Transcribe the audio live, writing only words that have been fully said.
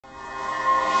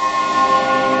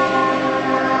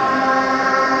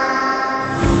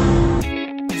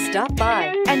Stop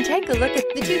by and take a look at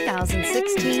the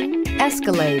 2016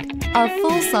 Escalade. A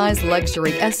full-size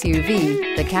luxury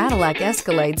SUV, the Cadillac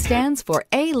Escalade stands for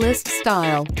A-list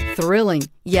style. Thrilling,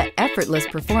 yet effortless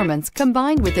performance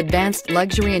combined with advanced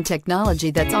luxury and technology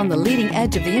that's on the leading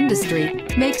edge of the industry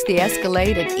makes the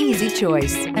Escalade an easy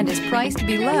choice and is priced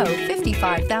below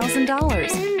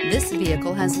 $55,000. This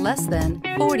vehicle has less than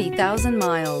 40,000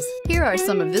 miles. Here are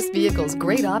some of this vehicle's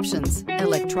great options: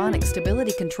 electronic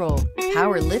stability control,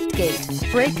 power liftgate,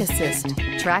 brake assist,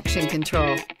 traction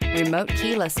control, remote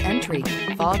keyless entry,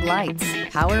 fog lights,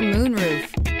 power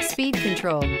moonroof, speed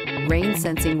control, rain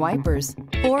sensing wipers,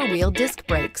 four-wheel disc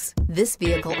brakes. This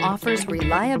vehicle offers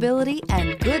reliability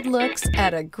and good looks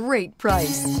at a great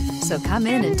price. So come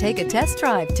in and take a test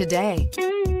drive today.